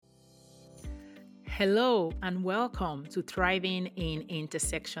Hello and welcome to Thriving in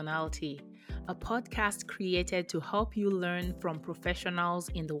Intersectionality, a podcast created to help you learn from professionals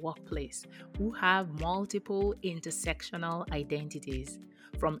in the workplace who have multiple intersectional identities,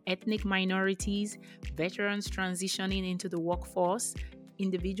 from ethnic minorities, veterans transitioning into the workforce,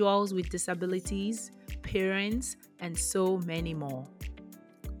 individuals with disabilities, parents, and so many more.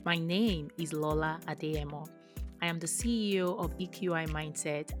 My name is Lola Adeyemo. I am the CEO of EQI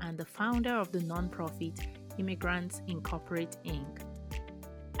Mindset and the founder of the nonprofit Immigrants Incorporate Inc.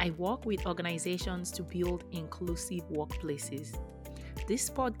 I work with organizations to build inclusive workplaces. This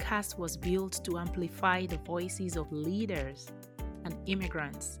podcast was built to amplify the voices of leaders and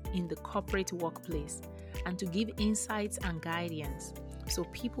immigrants in the corporate workplace and to give insights and guidance so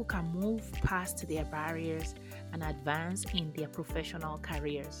people can move past their barriers and advance in their professional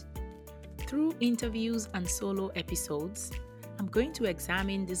careers. Through interviews and solo episodes, I'm going to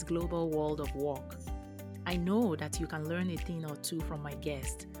examine this global world of work. I know that you can learn a thing or two from my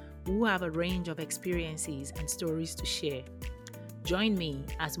guests who have a range of experiences and stories to share. Join me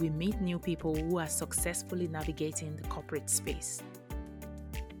as we meet new people who are successfully navigating the corporate space.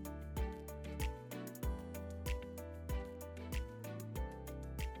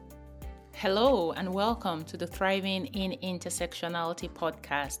 Hello and welcome to the Thriving in Intersectionality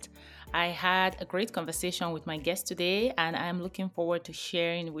podcast. I had a great conversation with my guest today and I'm looking forward to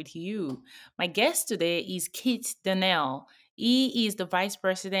sharing with you. My guest today is Keith Dunnell. He is the Vice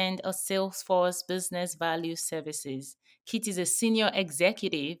President of Salesforce Business Value Services. Keith is a senior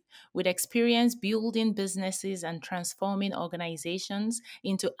executive with experience building businesses and transforming organizations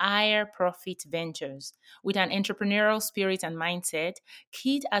into higher profit ventures. With an entrepreneurial spirit and mindset,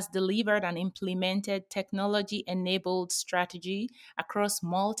 Keith has delivered and implemented technology-enabled strategy across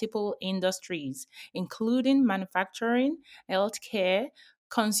multiple industries, including manufacturing, healthcare,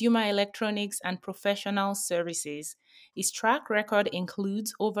 consumer electronics, and professional services. His track record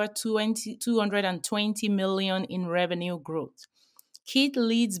includes over 220 million in revenue growth. Keith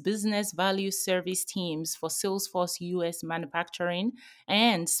leads business value service teams for Salesforce US manufacturing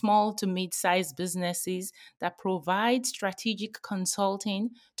and small to mid-sized businesses that provide strategic consulting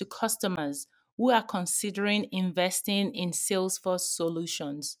to customers who are considering investing in Salesforce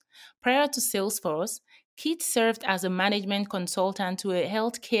solutions. Prior to Salesforce, Keith served as a management consultant to a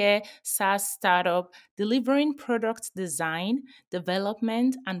healthcare SaaS startup delivering product design,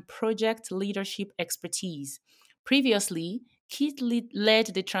 development, and project leadership expertise. Previously, Keith led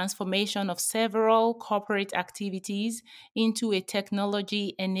the transformation of several corporate activities into a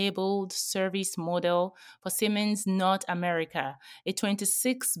technology enabled service model for Siemens North America, a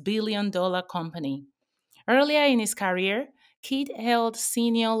 $26 billion company. Earlier in his career, Keith held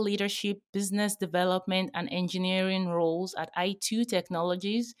senior leadership, business development, and engineering roles at i2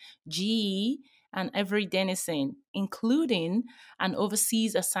 Technologies, GE, and Avery Dennison, including an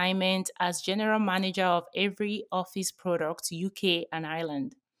overseas assignment as general manager of Avery Office Products UK and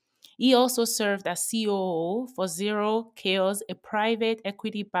Ireland. He also served as COO for Zero Chaos, a private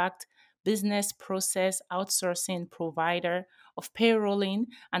equity backed business process outsourcing provider of payrolling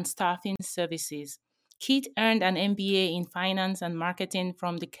and staffing services. Keith earned an MBA in finance and marketing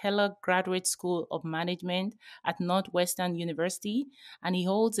from the Kellogg Graduate School of Management at Northwestern University, and he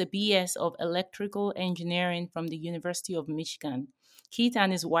holds a BS of electrical engineering from the University of Michigan. Keith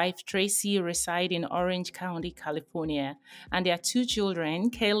and his wife Tracy reside in Orange County, California, and their two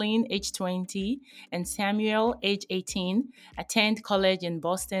children, Kaylin, age 20, and Samuel, age 18, attend college in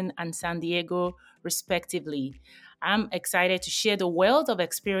Boston and San Diego, respectively. I'm excited to share the wealth of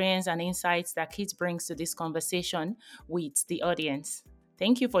experience and insights that Keith brings to this conversation with the audience.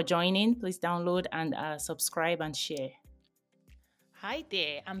 Thank you for joining. Please download and subscribe and share. Hi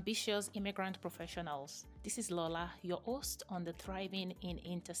there, ambitious immigrant professionals. This is Lola, your host on the Thriving in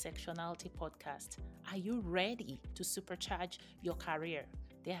Intersectionality podcast. Are you ready to supercharge your career?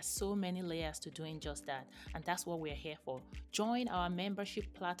 There are so many layers to doing just that, and that's what we're here for. Join our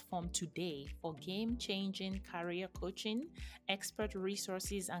membership platform today for game-changing career coaching, expert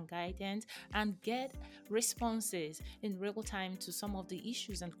resources and guidance, and get responses in real time to some of the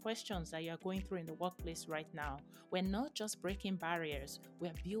issues and questions that you're going through in the workplace right now. We're not just breaking barriers,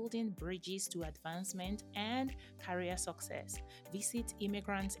 we're building bridges to advancement and career success. Visit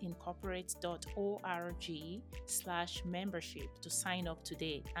immigrantincorporate.org/membership to sign up today.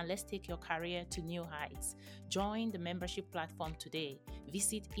 And let's take your career to new heights. Join the membership platform today.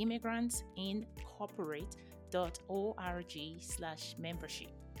 Visit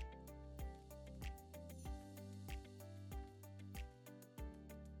immigrantincorporate.org/membership.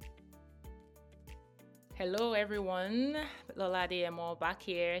 Hello, everyone. Lola DMO back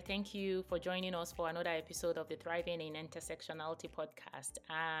here. Thank you for joining us for another episode of the Thriving in Intersectionality podcast.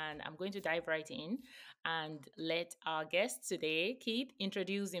 And I'm going to dive right in and let our guest today, Keith,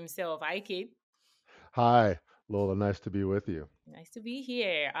 introduce himself. Hi, Keith. Hi, Lola. Nice to be with you. Nice to be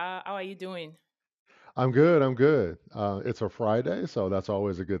here. How are you doing? I'm good. I'm good. It's a Friday, so that's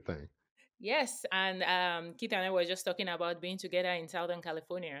always a good thing. Yes, and Keith and I were just talking about being together in Southern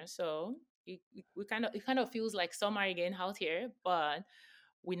California. So it kind of feels like summer again out here, but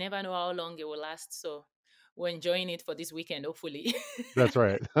we never know how long it will last. So we're enjoying it for this weekend, hopefully. That's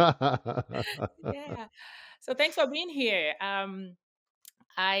right. Yeah. So thanks for being here.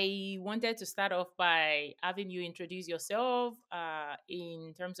 I wanted to start off by having you introduce yourself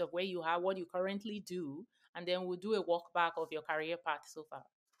in terms of where you are, what you currently do, and then we'll do a walk back of your career path so far.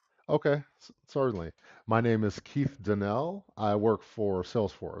 Okay, certainly. My name is Keith Dunnell. I work for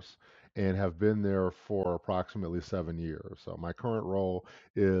Salesforce and have been there for approximately 7 years. So my current role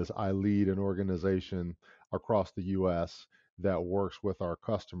is I lead an organization across the U.S. that works with our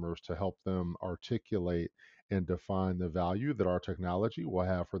customers to help them articulate and define the value that our technology will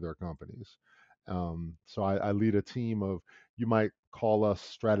have for their companies. So I lead a team of, you might call us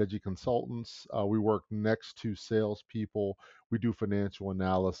strategy consultants. We work next to salespeople. We do financial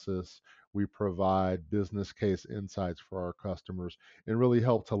analysis. We provide business case insights for our customers and really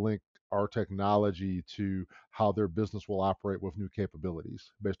help to link our technology to how their business will operate with new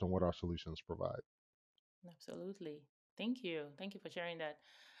capabilities based on what our solutions provide. Absolutely. Thank you. Thank you for sharing that.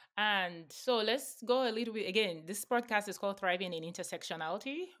 And so let's go a little bit again. This podcast is called Thriving in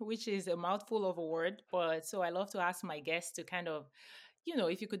Intersectionality, which is a mouthful of a word. But so I love to ask my guests to kind of,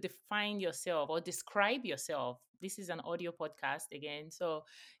 if you could define yourself or describe yourself. This is an audio podcast again. So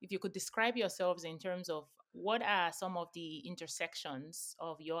if you could describe yourselves in terms of what are some of the intersections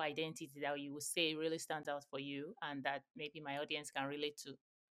of your identity that you would say really stands out for you and that maybe my audience can relate to.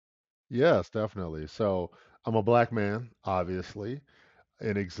 Yes, definitely. So I'm a black man, obviously,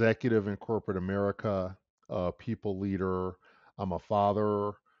 an executive in corporate America, a people leader. I'm a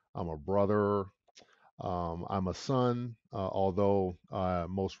father. I'm a brother. I'm a son, although I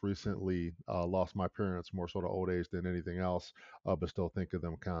most recently lost my parents more so to old age than anything else, but still think of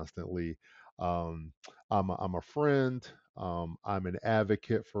them constantly. Um, I'm a friend. I'm an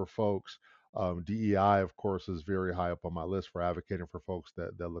advocate for folks. DEI, of course, is very high up on my list for advocating for folks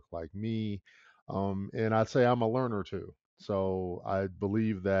that look like me. And I'd say I'm a learner too. So I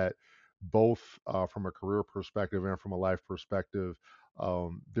believe that both from a career perspective and from a life perspective,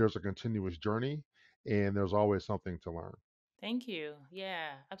 there's a continuous journey and there's always something to learn. Thank you. Yeah,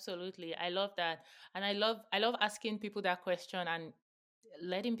 absolutely. I love that. And I love asking people that question and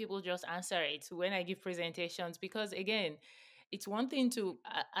letting people just answer it when I give presentations because again, it's one thing to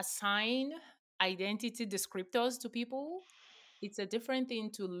assign identity descriptors to people. It's a different thing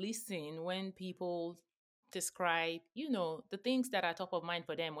to listen when people describe, the things that are top of mind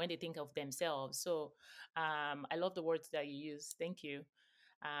for them when they think of themselves. So, I love the words that you use. Thank you,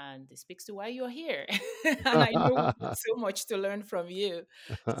 and it speaks to why you're here. And I know we've got so much to learn from you.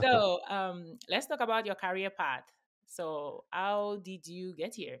 So let's talk about your career path. So how did you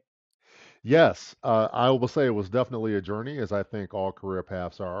get here? Yes, I will say it was definitely a journey, as I think all career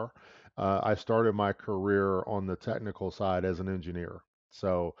paths are. I started my career on the technical side as an engineer.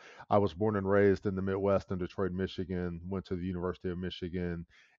 So I was born and raised in the Midwest in Detroit, Michigan, went to the University of Michigan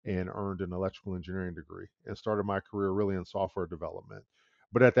and earned an electrical engineering degree and started my career really in software development.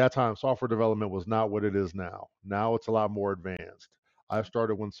 But at that time, software development was not what it is now. Now it's a lot more advanced. I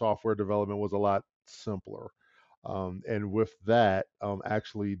started when software development was a lot simpler. And with that,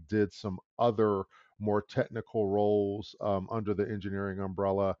 actually did some other more technical roles under the engineering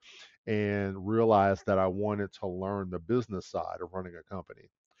umbrella and realized that I wanted to learn the business side of running a company.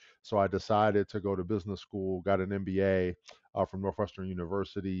 So I decided to go to business school, got an MBA from Northwestern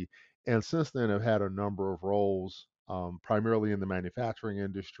University, and since then have had a number of roles, primarily in the manufacturing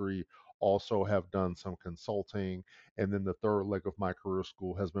industry. Also have done some consulting, and then the third leg of my career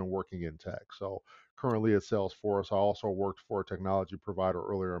school has been working in tech. So currently at Salesforce, I also worked for a technology provider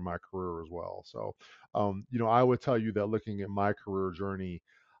earlier in my career as well. So, I would tell you that looking at my career journey,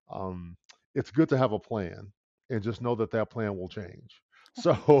 um, it's good to have a plan and just know that that plan will change.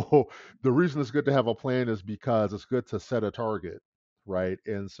 So the reason it's good to have a plan is because it's good to set a target, right?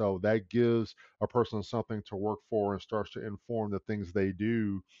 And so that gives a person something to work for and starts to inform the things they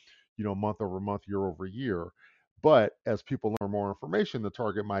do, month over month, year over year. But as people learn more information, the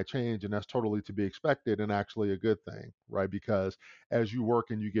target might change, and that's totally to be expected and actually a good thing, right? Because as you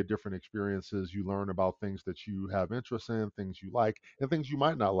work and you get different experiences, you learn about things that you have interest in, things you like, and things you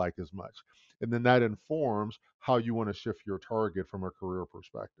might not like as much. And then that informs how you want to shift your target from a career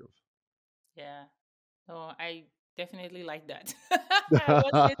perspective. Yeah. Oh, I definitely like that.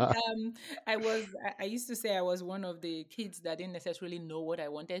 I wasn't I used to say I was one of the kids that didn't necessarily know what I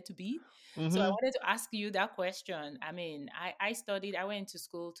wanted to be. So I Mhm. wanted to ask you that question. I mean, I went to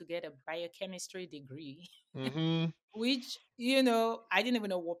school to get a biochemistry degree, Mhm. which, I didn't even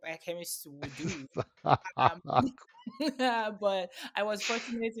know what biochemists would do. Um, but I was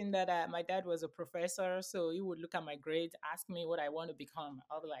fortunate in that my dad was a professor, so he would look at my grades, ask me what I want to become.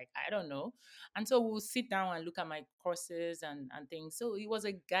 I'll be like, I don't know. And so we'll sit down and look at my courses and things. So it was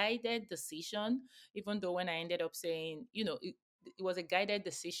a guided decision, even though when I ended up saying, it was a guided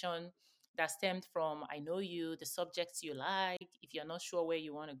decision that stemmed from I know you, the subjects you like. If you're not sure where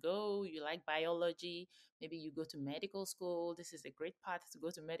you want to go, you like biology, maybe you go to medical school. This is a great path to go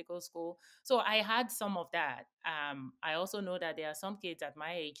to medical school. So I had some of that. I also know that there are some kids at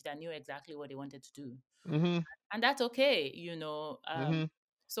my age that knew exactly what they wanted to do, Mhm. and that's okay. Mhm.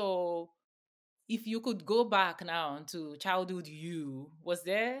 So if you could go back now to childhood you, was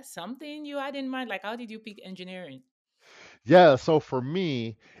there something you had in mind? Like, how did you pick engineering? Yeah, so for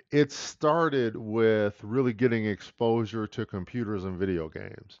me, it started with really getting exposure to computers and video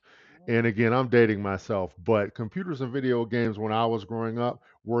games. And Oh, again, I'm dating myself, but computers and video games when I was growing up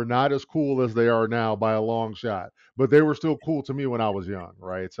were not as cool as they are now by a long shot, but they were still cool to me when I was young,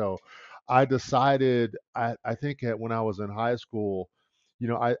 right? So I decided, I think when I was in high school,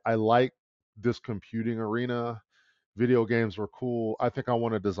 I like this computing arena. Video games were cool. I think I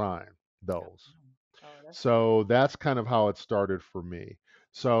want to design oh, those. oh, that's fun. So that's kind of how it started for me.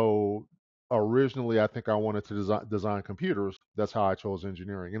 So originally, I think I wanted to design computers. That's how I chose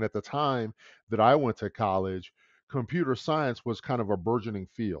engineering. And at the time that I went to college, computer science was kind of a burgeoning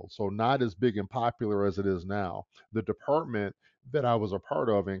field. So not as big and popular as it is now. The department that I was a part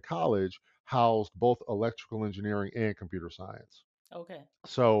of in college housed both electrical engineering and computer science. Okay.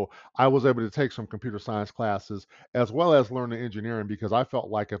 So I was able to take some computer science classes as well as learn the engineering because I felt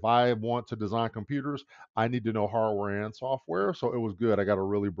like if I want to design computers, I need to know hardware and software. So it was good. I got a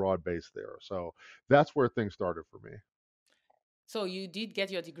really broad base there. So that's where things started for me. So you did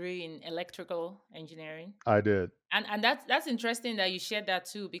get your degree in electrical engineering, I did. and that's interesting that you shared that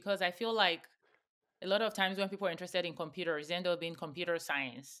too, because I feel like a lot of times when people are interested in computers, they end up being computer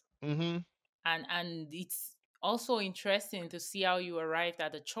science. Hmm. And it's also interesting to see how you arrived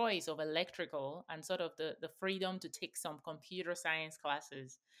at the choice of electrical and sort of the freedom to take some computer science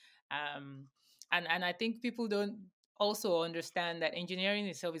classes. um and I think people don't also understand that engineering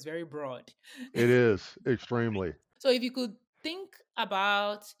itself is very broad. It is extremely. So if you could think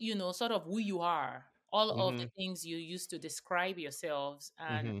about, sort of who you are, all of the Hmm. things you used to describe yourselves,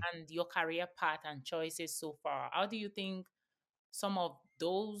 and Hmm. your career path and choices so far, how do you think some of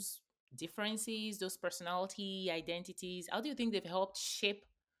those differences, those personality identities, how do you think they've helped shape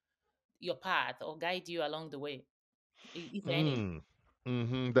your path or guide you along the way, if any?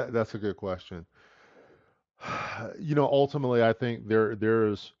 Mm. That's a good question. Ultimately, I think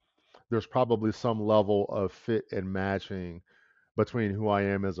there's probably some level of fit and matching between who I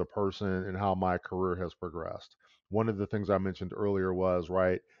am as a person and how my career has progressed. One of the things I mentioned earlier was,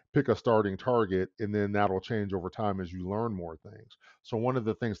 right, pick a starting target and then that'll change over time as you learn more things. So, one of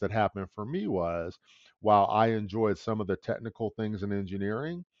the things that happened for me was while I enjoyed some of the technical things in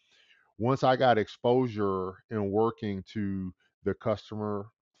engineering, once I got exposure in working to the customer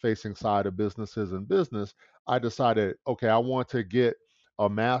facing side of businesses and business, I decided, okay, I want to get a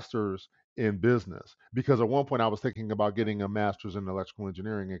master's in business because at one point I was thinking about getting a master's in electrical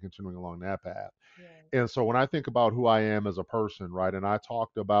engineering and continuing along that path. Yes. And so when I think about who I am as a person, right, and I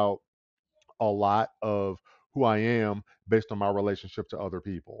talked about a lot of who I am based on my relationship to other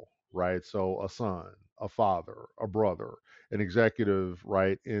people, right? So a son, a father, a brother, an executive,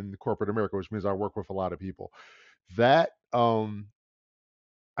 right, in corporate America, which means I work with a lot of people. That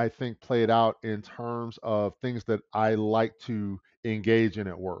I think played out in terms of things that I like to engage in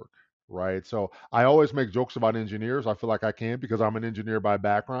at work, right? So I always make jokes about engineers. I feel like I can because I'm an engineer by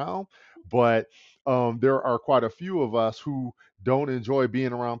background, but there are quite a few of us who don't enjoy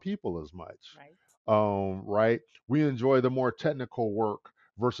being around people as much, Right. right? We enjoy the more technical work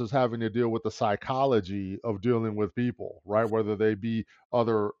versus having to deal with the psychology of dealing with people, right? Whether they be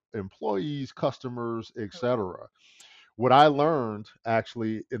other employees, customers, Right. etc. What I learned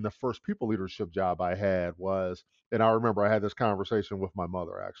actually in the first people leadership job I had was, and I remember I had this conversation with my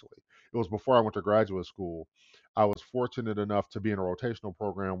mother actually. It was before I went to graduate school. I was fortunate enough to be in a rotational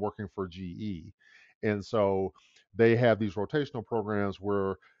program working for GE. And so they have these rotational programs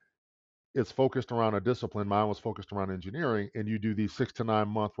where it's focused around a discipline. Mine was focused around engineering, and you do these 6 to 9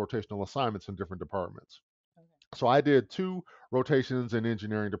 month rotational assignments in different departments. Okay. So I did two rotations in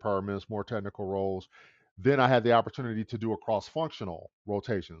engineering departments, more technical roles. Then I had the opportunity to do a cross-functional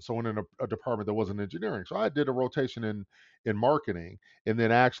rotation. So in a department that wasn't engineering. So I did a rotation in marketing, and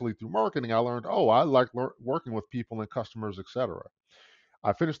then actually through marketing, I learned, oh, I like working with people and customers, etc.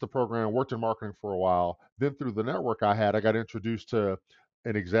 I finished the program, worked in marketing for a while. Then through the network I had, I got introduced to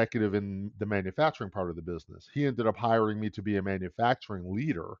an executive in the manufacturing part of the business. He ended up hiring me to be a manufacturing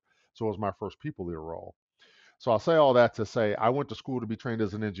leader. So it was my first people leader role. So I'll say all that to say I went to school to be trained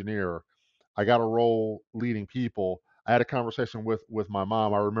as an engineer. I got a role leading people. I had a conversation with my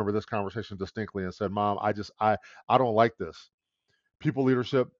mom. I remember this conversation distinctly and said, "Mom, I don't like this. People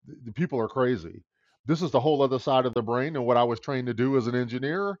leadership, the people are crazy. This is the whole other side of the brain and what I was trained to do as an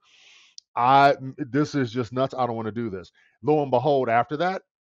engineer. I This is just nuts. I don't want to do this." Lo and behold, after that,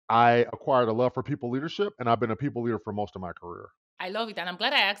 I acquired a love for people leadership, and I've been a people leader for most of my career. I love it. And I'm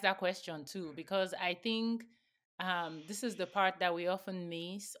glad I asked that question too, because I think this is the part that we often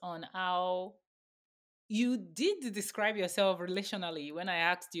miss on how you did describe yourself relationally when I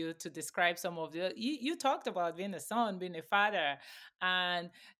asked you to describe some of you talked about being a son, being a father.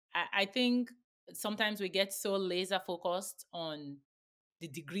 And I think sometimes we get so laser focused on the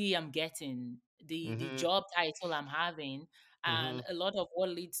degree I'm getting, the Mm-hmm. job title I'm having, Mm-hmm. and a lot of what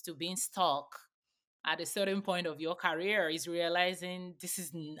leads to being stuck at a certain point of your career is realizing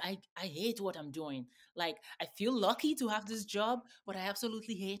I hate what I'm doing. Like, I feel lucky to have this job, but I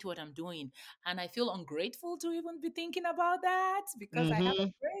absolutely hate what I'm doing. And I feel ungrateful to even be thinking about that because I have a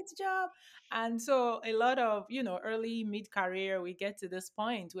Mm-hmm. great job. And so a lot of, early mid career, we get to this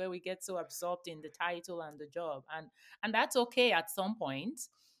point where we get so absorbed in the title and the job. And that's okay at some point,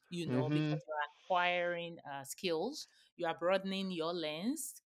 Mm-hmm. because you're acquiring skills, you are broadening your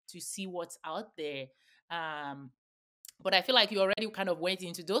lens to see what's out there. Um, but I feel like you already kind of went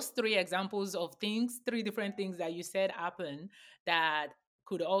into those three examples of things, three different things that you said happen that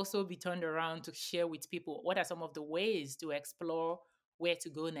could also be turned around to share with people. What are some of the ways to explore where to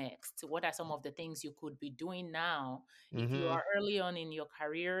go next? What are some of the things you could be doing now? If you Mm-hmm. are early on in your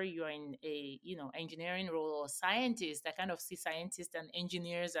career, you're in a engineering role or scientist. I kind of see scientists and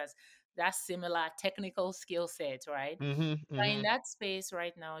engineers as that similar technical skill set, right? Mm-hmm. But in Mm-hmm. that space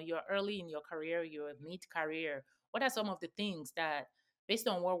right now, you're early in your career, you're mid career. What are some of the things that, based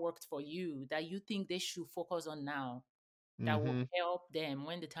on what worked for you, that you think they should focus on now that will Mm-hmm. help them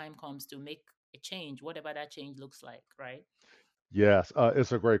when the time comes to make a change, whatever that change looks like, right? Yes,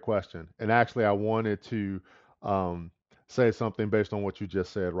 it's a great question. And actually, I wanted to um, say something based on what you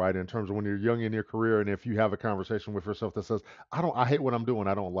just said, right? In terms of when you're young in your career, and if you have a conversation with yourself that says, I hate what I'm doing,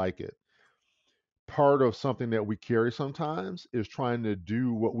 I don't like it. Part of something that we carry sometimes is trying to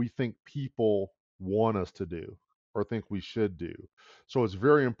do what we think people want us to do or think we should do. So it's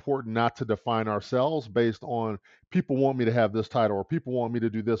very important not to define ourselves based on people want me to have this title or people want me to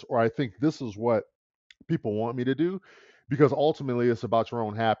do this or I think this is what people want me to do because ultimately it's about your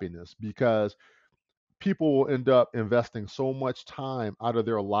own happiness because people will end up investing so much time out of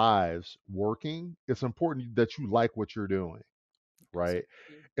their lives working. It's important that you like what you're doing, right?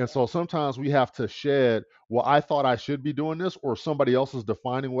 Absolutely. And Yeah. so sometimes we have to shed, well, I thought I should be doing this, or somebody else is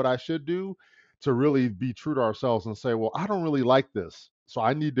defining what I should do to really be true to ourselves and say, well, I don't really like this. So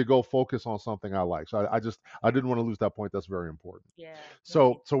I need to go focus on something I like. So I didn't want to lose that point. That's very important. Yeah. No,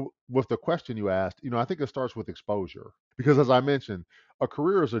 So with the question you asked, I think it starts with exposure because as I mentioned, a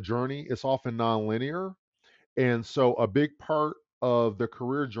career is a journey. It's often nonlinear, and so a big part of the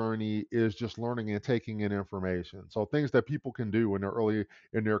career journey is just learning and taking in information. So things that people can do when they're early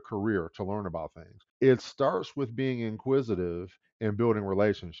in their career to learn about things. It starts with being inquisitive and building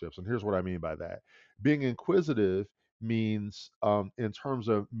relationships. And here's what I mean by that. Being inquisitive means in terms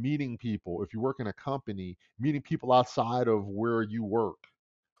of meeting people, if you work in a company, meeting people outside of where you work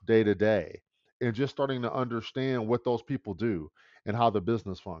day to day and just starting to understand what those people do and how the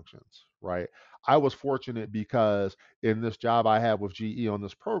business functions, right? I was fortunate because in this job I had with GE on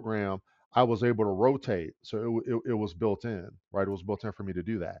this program, I was able to rotate. So it was built in, right? It was built in for me to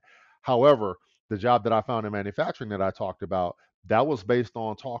do that. However, the job that I found in manufacturing that I talked about, that was based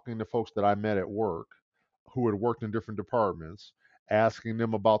on talking to folks that I met at work who had worked in different departments, asking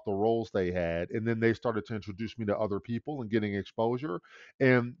them about the roles they had, and then they started to introduce me to other people and getting exposure.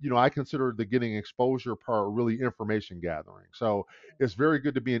 And I consider the getting exposure part really information gathering. So it's very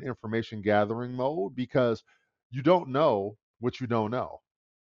good to be in information gathering mode because you don't know what you don't know,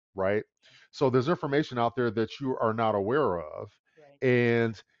 right? So there's information out there that you are not aware of, Right.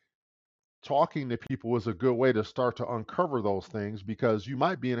 and talking to people is a good way to start to uncover those things, because you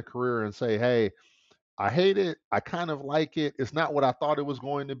might be in a career and say, "Hey, I hate it. I kind of like it. It's not what I thought it was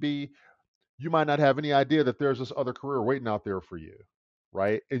going to be." You might not have any idea that there's this other career waiting out there for you,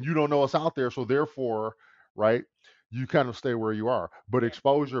 right? And you don't know what's out there, so therefore, right, you kind of stay where you are. But Yeah.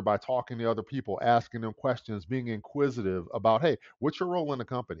 exposure by talking to other people, asking them questions, being inquisitive about, hey, what's your role in the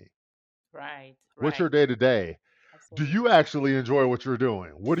company? Right. What's Right. your day to day? Do Absolutely. you actually enjoy what you're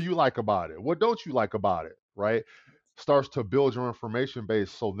doing? What do you like about it? What don't you like about it? Right? Starts to build your information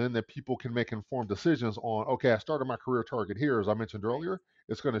base, so then that people can make informed decisions on, okay, I started my career target here, as I mentioned Right. earlier.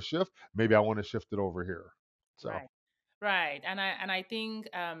 It's going to shift. Maybe I want to shift it over here. So, Right. Right. And I think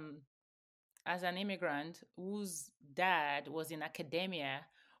as an immigrant whose dad was in academia,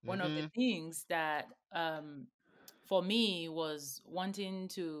 one of the hmm things that for me was wanting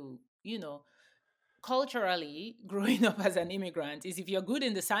to, culturally growing up as an immigrant is if you're good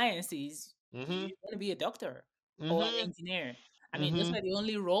in the sciences, hmm you want to be a doctor or an hmm engineer. I mean, those hmm were the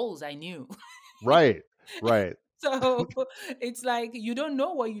only roles I knew. right, right, So it's like you don't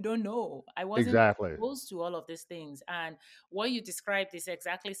know what you don't know. I wasn't exactly. exposed to all of these things. And what you described is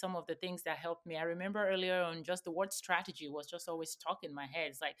exactly some of the things that helped me. I remember earlier on, just the word strategy was just always stuck in my head.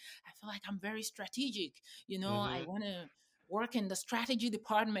 It's like, I feel like I'm very strategic. I hmm want to work in the strategy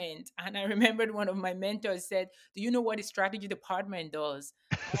department. And I remembered one of my mentors said, "Do you know what the strategy department does?"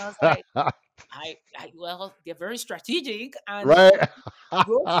 And I was like, well, they're very strategic, and right.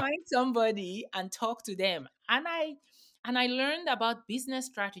 go find somebody and talk to them. And I learned about business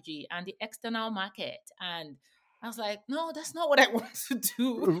strategy and the external market, and I was like, no, that's not what I want to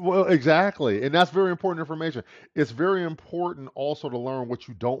do. Well, exactly. And that's very important information. It's very important also to learn what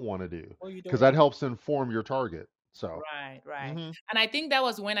you don't want to do, Or you because don't that want. helps inform your target. So, Right, right. hmm And I think that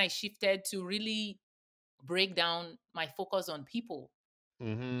was when I shifted to really break down my focus on people,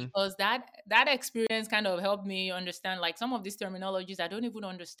 hmm because that experience kind of helped me understand like some of these terminologies I don't even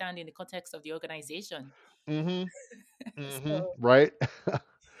understand in the context of the organization. hmm So right.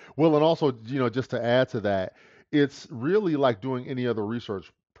 Well, and also, just to add to that, it's really like doing any other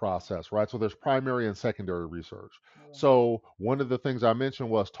research process, right? So there's primary and secondary research. yeah, So one of the things I mentioned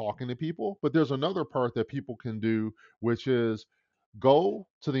was talking to people, but there's another part that people can do, which is go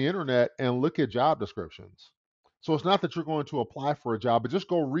to the internet and look at job descriptions. So it's not that you're going to apply for a job, but just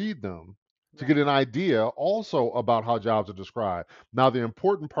go read them to get right, an idea also about how jobs are described. Now, the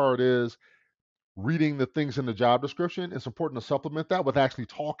important part is reading the things in the job description. It's important to supplement that with actually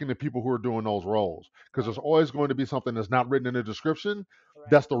talking to people who are doing those roles, because there's right, always going to be something that's not written in the description. right.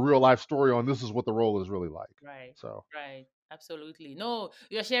 That's the real life story on this is what the role is really like. Right, So, right. Absolutely. No,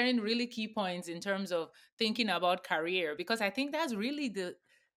 you're sharing really key points in terms of thinking about career, because I think that's really the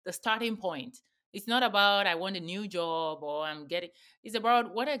starting point. It's not about I want a new job or I'm getting, it's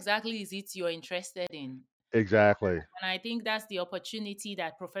about what exactly is it you're interested in. exactly. And I think that's the opportunity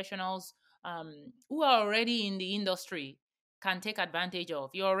that professionals who are already in the industry can take advantage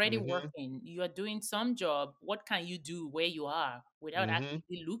of. You're already Mhm. working, you're doing some job. What can you do where you are without Mhm.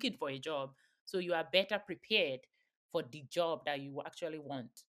 actively looking for a job? So you are better prepared for the job that you actually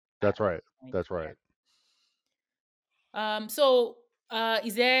want at That's right. that point. That's Yeah. right.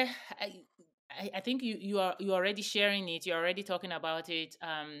 Is there? I think you already sharing it. You're already talking about it.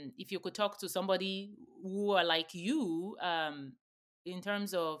 If you could talk to somebody who are like you, in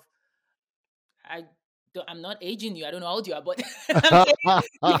terms of I'm not aging you. I don't know how old you are, but I'm saying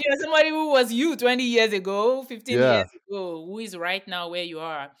if you're somebody who was you 20 years ago, 15 years Yeah. ago, who is right now where you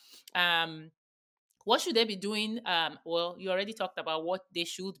are, um, what should they be doing? Well, you already talked about what they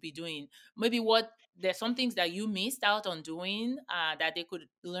should be doing. Maybe what there's some things that you missed out on doing that they could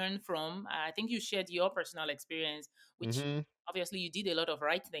learn from. I think you shared your personal experience, which Mhm. obviously you did a lot of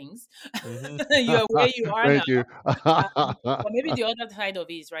right things. Mhm. You are where you are now. Thank you. But maybe the other side of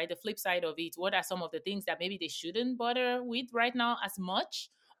it, right? The flip side of it. What are some of the things that maybe they shouldn't bother with right now as much,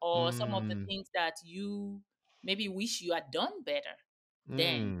 or some of the mm. things that you maybe wish you had done better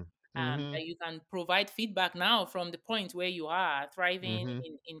then? Mm. Mhm. That you can provide feedback now from the point where you are thriving Mhm.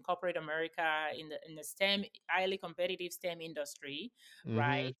 in corporate America in the STEM highly competitive STEM industry,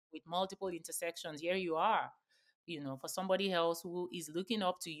 right? Mhm. With multiple intersections, here you are. For somebody else who is looking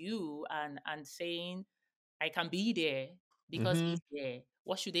up to you and saying, "I can be there because he's Mhm. there."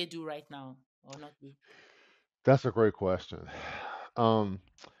 What should they do right now or not do? That's a great question. Um,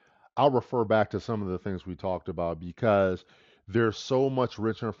 I'll refer back to some of the things we talked about because there's so much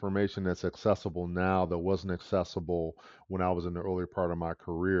rich information that's accessible now that wasn't accessible when I was in the early part of my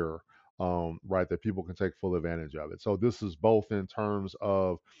career, right? That people can take full advantage of it. So this is both in terms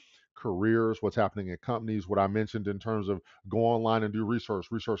of careers, what's happening in companies, what I mentioned in terms of go online and do research,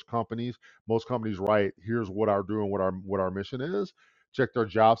 research companies. Most companies write, here's what our do and what our mission is. Check their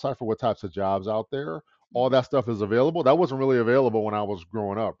job site for what types of jobs out there. All Mhm. that stuff is available. That wasn't really available when I was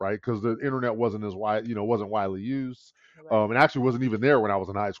growing up, right? Because the internet wasn't as wide, wasn't widely used. Right. And actually wasn't even there when I was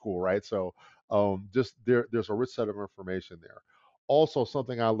in high school, right? So just there's a rich set of information there. Also,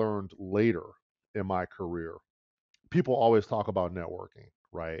 something I learned later in my career, people always talk about networking,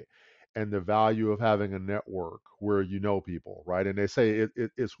 right? And the value of having a network where you know people, right? And they say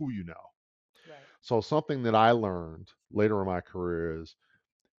it's who you know. Right. So something that I learned later in my career is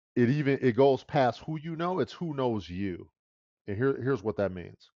it goes past who you know, it's who knows you. And here's what that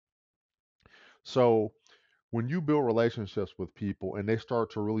means. So when you build relationships with people and they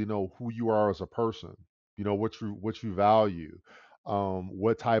start to really know who you are as a person, what you value,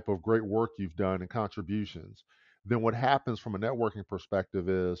 what type of great work you've done and contributions, then what happens from a networking perspective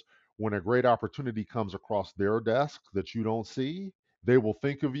is when a great opportunity comes across their desk that you don't see, they will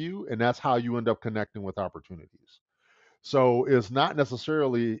think of you, and that's how you end up connecting with opportunities. So it's not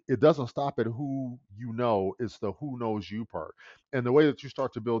necessarily, it doesn't stop at who you know, it's the who knows you part. And the way that you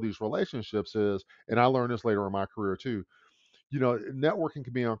start to build these relationships is, and I learned this later in my career too, networking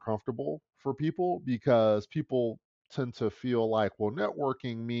can be uncomfortable for people because people tend to feel like, well,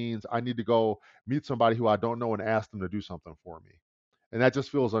 networking means I need to go meet somebody who I don't know and ask them to do something for me. And that just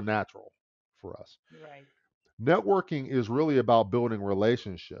feels unnatural for us. Right. Networking is really about building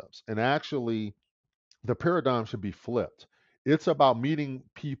relationships. And actually, the paradigm should be flipped. It's about meeting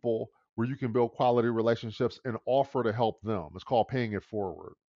people where you can build quality relationships and offer to help them. It's called paying it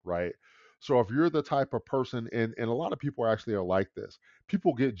forward, right? So if you're the type of person, and a lot of people actually are like this,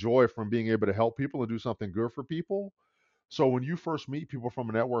 people get joy from being able to help people and do something good for people. So when you first meet people from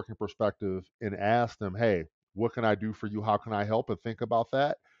a networking perspective and ask them, hey, what can I do for you? How can I help? And think about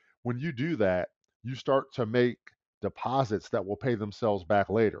that. When you do that, you start to make deposits that will pay themselves back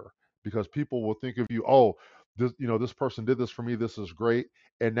later because people will think of you, oh, this person did this for me. This is great.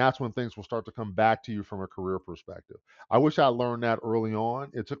 And that's when things will start to come back to you from a career perspective. I wish I learned that early on.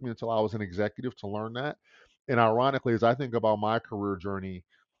 It took me until I was an executive to learn that. And ironically, as I think about my career journey,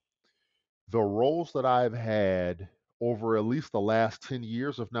 the roles that I've had over at least the last 10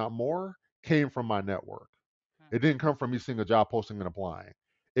 years, if not more, came from my network. Mm. It didn't come from me seeing a job posting and applying.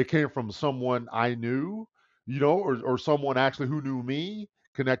 It came from someone I knew, or someone actually who knew me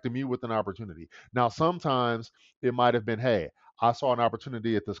connected me with an opportunity. Now, sometimes it might have been, hey, I saw an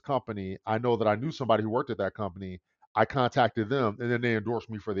opportunity at this company. I know that I knew somebody who worked at that company. I contacted them and then they endorsed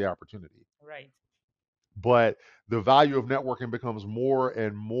me for the opportunity. Right. But the value of networking becomes more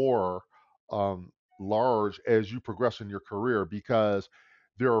and more large as you progress in your career because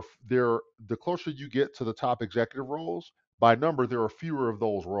the closer you get to the top executive roles, by number there are fewer of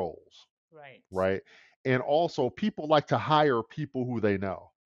those roles, Right. right? And also people like to hire people who they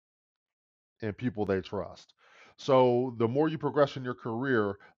know and people they trust. So the more you progress in your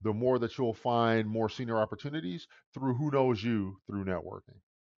career, the more that you'll find more senior opportunities through who knows you through networking.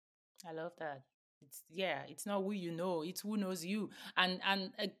 I love that. It's yeah, it's not who you know, it's who knows you. And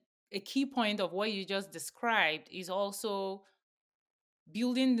a key point of what you just described is also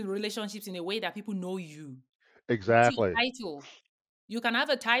building the relationships in a way that people know you. Not your Exactly. title. You can have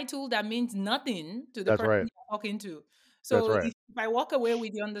a title that means nothing to the That's person right. you're talking to. That's So right. if I walk away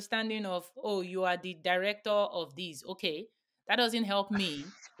with the understanding of, oh, you are the director of this, okay, that doesn't help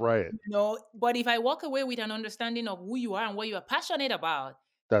me. Right. But if I walk away with an understanding of who you are and what you are passionate about,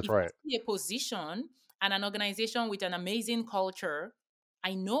 That's if I right. see a position and an organization with an amazing culture,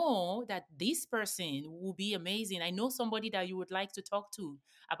 I know that this person will be amazing. I know somebody that you would like to talk to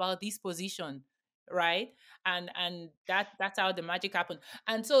about this position, right? And that's how the magic happened.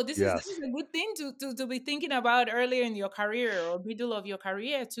 And so this is Yes. a good thing to be thinking about earlier in your career or middle of your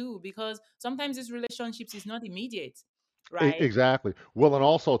career too, because sometimes these relationships is not immediate, right? Exactly. Well, and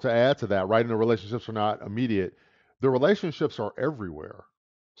also to add to that, right, and the relationships are not immediate. The relationships are everywhere.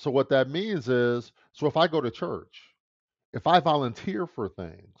 So what that means is, so if I go to church, if I volunteer for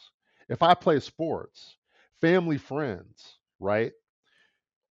things, if I play sports, family friends, right?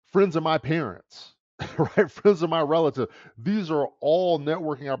 Friends of my parents, right? Friends of my relatives. These are all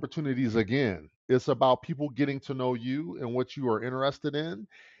networking opportunities again. It's about people getting to know you and what you are interested in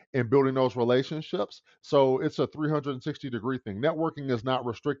and building those relationships. So it's a 360-degree thing. Networking is not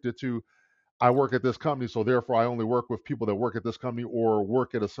restricted to I work at this company, so therefore I only work with people that work at this company or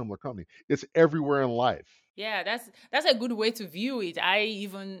work at a similar company. It's everywhere in life. Yeah, that's a good way to view it. I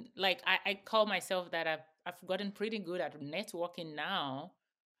even like I call myself that I've gotten pretty good at networking now.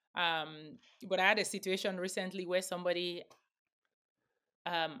 But I had a situation recently where somebody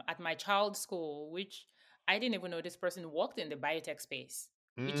at my child's school, which I didn't even know this person worked in the biotech space,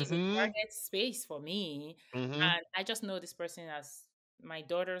 which is a Mm-hmm. target space for me. Mm-hmm. And I just know this person as my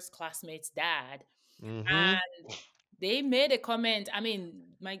daughter's classmate's dad. Mm-hmm. They made a comment. I mean,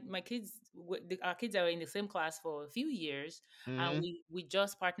 my kids, our kids are in the same class for a few years, and Mm-hmm. we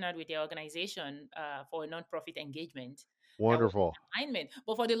just partnered with the organization for a nonprofit engagement that was Wonderful. in alignment.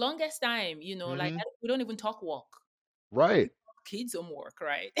 But for the longest time, like Mm-hmm. we don't even talk work. We Right. talk kids homework,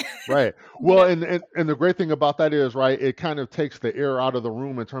 right? Right. Well, and the great thing about that is, right, it kind of takes the air out of the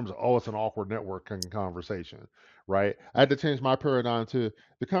room in terms of, oh, it's an awkward networking conversation, right? I had to change my paradigm to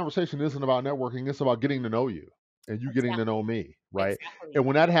the conversation isn't about networking, it's about getting to know you and you getting to know Exactly. me, right? And Exactly.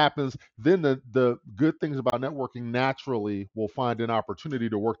 when that happens, then the good things about networking naturally will find an opportunity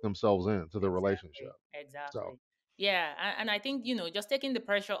to work themselves into the relationship. Exactly. So Exactly. Yeah, and I think just taking the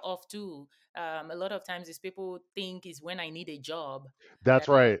pressure off too. A lot of times, is people think is when I need a job that's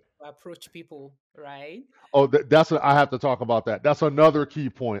that I right. approach people, right? Oh, I have to talk about that. That's another key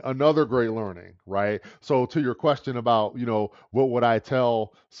point, another great learning, right? So to your question about, what would I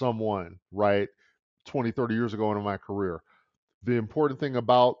tell someone, right, 20, 30 years ago in my career? The important thing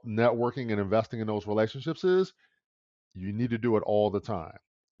about networking and investing in those relationships is you need to do it all the time.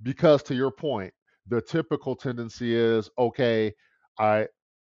 Because to your point, the typical tendency is, okay, I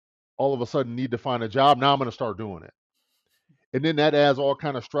all of a sudden need to find a job. Now I'm going to start doing it. And then that adds all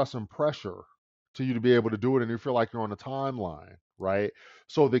kind of stress and pressure to you to be able to do it and you feel like you're on a timeline, right?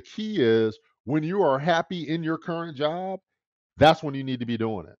 So the key is when you are happy in your current job, that's when you need to be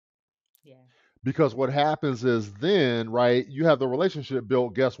doing it. Yeah. Because what happens is then, right, you have the relationship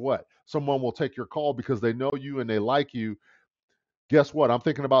built. Guess what? Someone will take your call because they know you and they like you. Guess what? I'm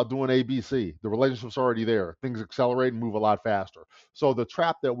thinking about doing ABC. The relationship's already there. Things accelerate and move a lot faster. So the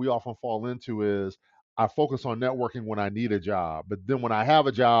trap that we often fall into is I focus on networking when I need a job, but then when I have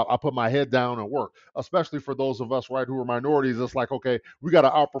a job, I put my head down and work. Especially for those of us, right, who are minorities, it's like, okay, we got to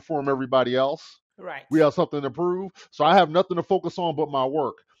outperform everybody else. We Right. have something to prove. So I have nothing to focus on but my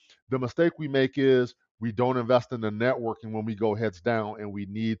work. The mistake we make is we don't invest in the networking when we go heads down and we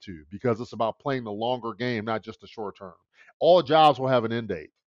need to because it's about playing the longer game, not just the short term. All jobs will have an end date,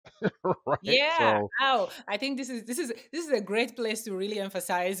 right? Yeah. So, Oh, I think this is a great place to really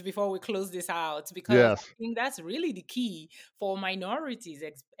emphasize before we close this out, because I yes, think that's really the key for minorities,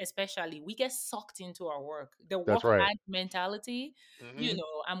 especially. We get sucked into our work, the that's work right. hard mentality. Hmm.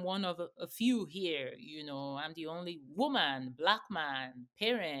 I'm one of a few here. I'm the only woman, black man,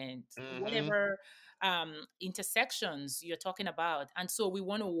 parent, Hmm. whatever intersections you're talking about, and so we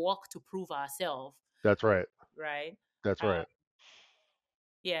want to work to prove ourselves, That's right. right? That's Uh, right.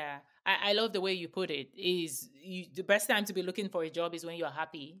 yeah, I love the way you put it. The best time to be looking for a job is when you're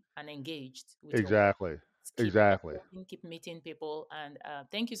happy and engaged with your work. Exactly. Keep Exactly. networking, keep meeting people, and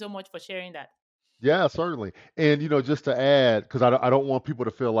thank you so much for sharing that. Yeah, certainly. And just to add, because I don't want people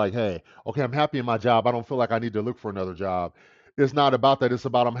to feel like, hey, okay, I'm happy in my job. I don't feel like I need to look for another job. It's not about that. It's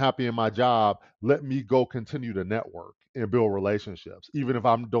about I'm happy in my job. Let me go continue to network and build relationships, even if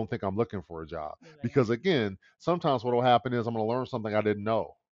I don't think I'm looking for a job. Right. Because again, sometimes what will happen is I'm going to learn something I didn't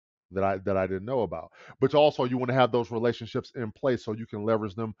know that I didn't know about. But also, you want to have those relationships in place so you can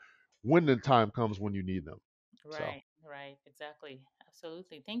leverage them when the time comes when you need them. So. Right, right, exactly.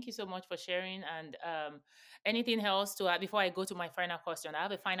 Absolutely. Thank you so much for sharing. And anything else to add before I go to my final question? I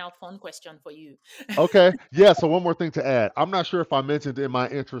have a final fun question for you. Okay. Yeah. So one more thing to add. I'm not sure if I mentioned in my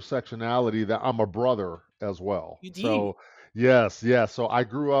intersectionality that I'm a brother as well. You did. So yes, yes. So I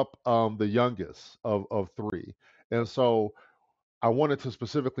grew up the youngest of three, and so I wanted to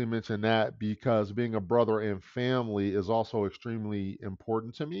specifically mention that because being a brother and family is also extremely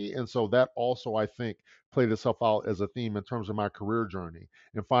important to me. And so that also, I think, played itself out as a theme in terms of my career journey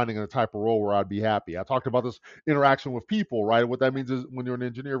and finding a type of role where I'd be happy. I talked about this interaction with people, right? What that means is when you're an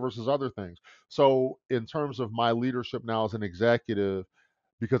engineer versus other things. So, in terms of my leadership now as an executive,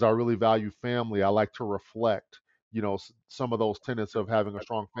 because I really value family, I like to reflect, some of those tenets of having a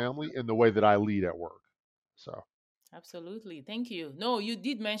strong family in the way that I lead at work. So. Absolutely. Thank you. No, you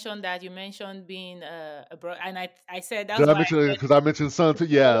did mention that. You mentioned being a bro, and I said that's Did I why I mention it said because I mentioned son too?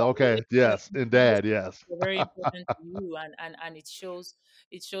 your Yeah, role okay. Yes. And dad, yes. are very important to you, and it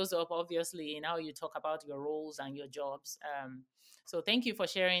shows up obviously in how you talk about your roles and your jobs. So thank you for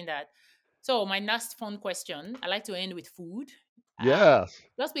sharing that. So my last fun question, I like to end with food. Yes.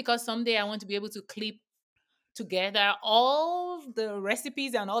 Just because someday I want to be able to clip together all the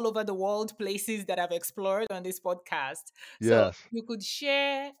recipes and all over the world places that I've explored on this podcast. So Yes. you could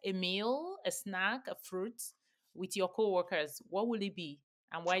share a meal, a snack, a fruit with your coworkers. What will it be?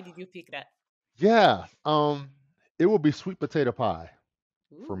 And why did you pick that? Yeah. It will be sweet potato pie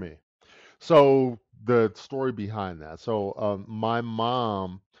for Ooh. me. So the story behind that. So my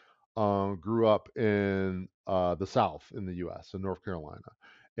mom grew up in the South in the U.S. in North Carolina,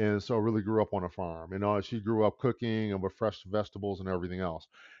 and so really grew up on a farm. She grew up cooking and with fresh vegetables and everything else.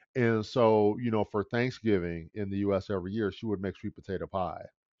 And so, for Thanksgiving in the U.S. every year, she would make sweet potato pie,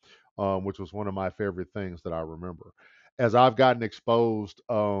 which was one of my favorite things that I remember. As I've gotten exposed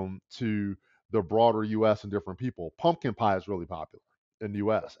to the broader U.S. and different people, pumpkin pie is really popular in the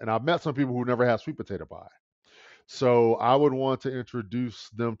U.S. And I've met some people who never had sweet potato pie. So I would want to introduce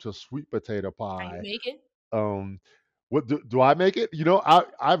them to sweet potato Can you pie. make it? um, what do I make it?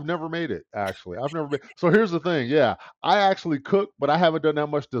 I've never made it actually. I've never made. So here's the thing. Yeah, I actually cook, but I haven't done that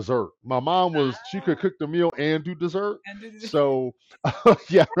much dessert. My mom she could Ah, cook the meal and do dessert. and this is So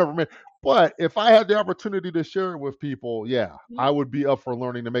yeah, I've never made. But if I had the opportunity to share it with people, yeah, I would be up for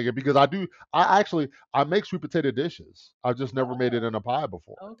learning to make it because I do. I make sweet potato dishes. I've just never made it oh, in a pie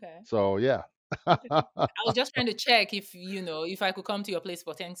before. okay. So yeah. Okay. I was just trying to check if if I could come to your place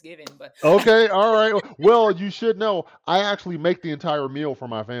for Thanksgiving, but Okay, all right. Well, you should know I actually make the entire meal for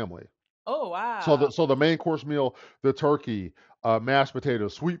my family. oh So wow. the main course meal, the turkey, mashed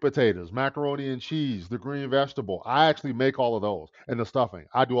potatoes, sweet potatoes, macaroni and cheese, the green vegetable. I actually make all of those and the stuffing.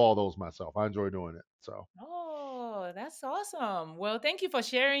 I do all those myself. I enjoy doing it. So Oh, that's awesome. Well, thank you for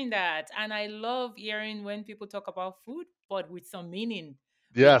sharing that. And I love hearing when people talk about food, but with some meaning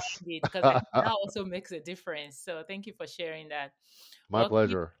behind yes, it, because I think that also makes a difference. So thank you for sharing that. my Well, Keith,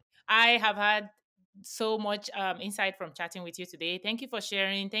 pleasure. I have had so much insight from chatting with you today. Thank you for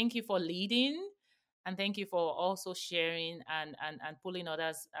sharing. Thank you for leading. And thank you for also sharing and pulling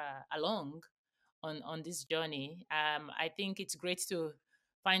others along on this journey. I think it's great to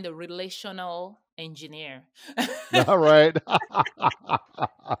find a relational engineer All right.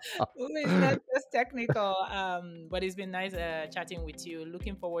 who is not just technical. But it's been nice chatting with you.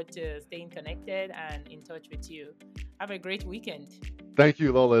 Looking forward to staying connected and in touch with you. Have a great weekend. Thank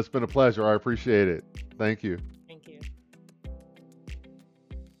you, Lola. It's been a pleasure. I appreciate it. Thank you. Thank you.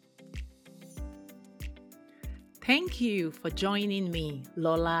 Thank you for joining me,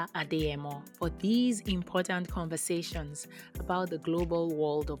 Lola Adeyemo, for these important conversations about the global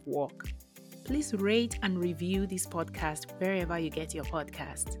world of work. Please rate and review this podcast wherever you get your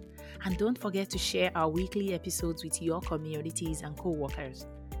podcast. And don't forget to share our weekly episodes with your communities and co-workers.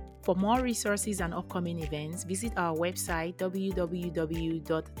 For more resources and upcoming events, visit our website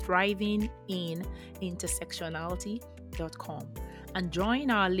www.thrivinginintersectionality.com and join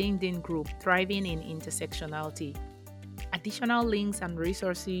our LinkedIn group Thriving in Intersectionality. Additional links and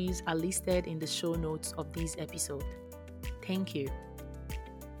resources are listed in the show notes of this episode. Thank you.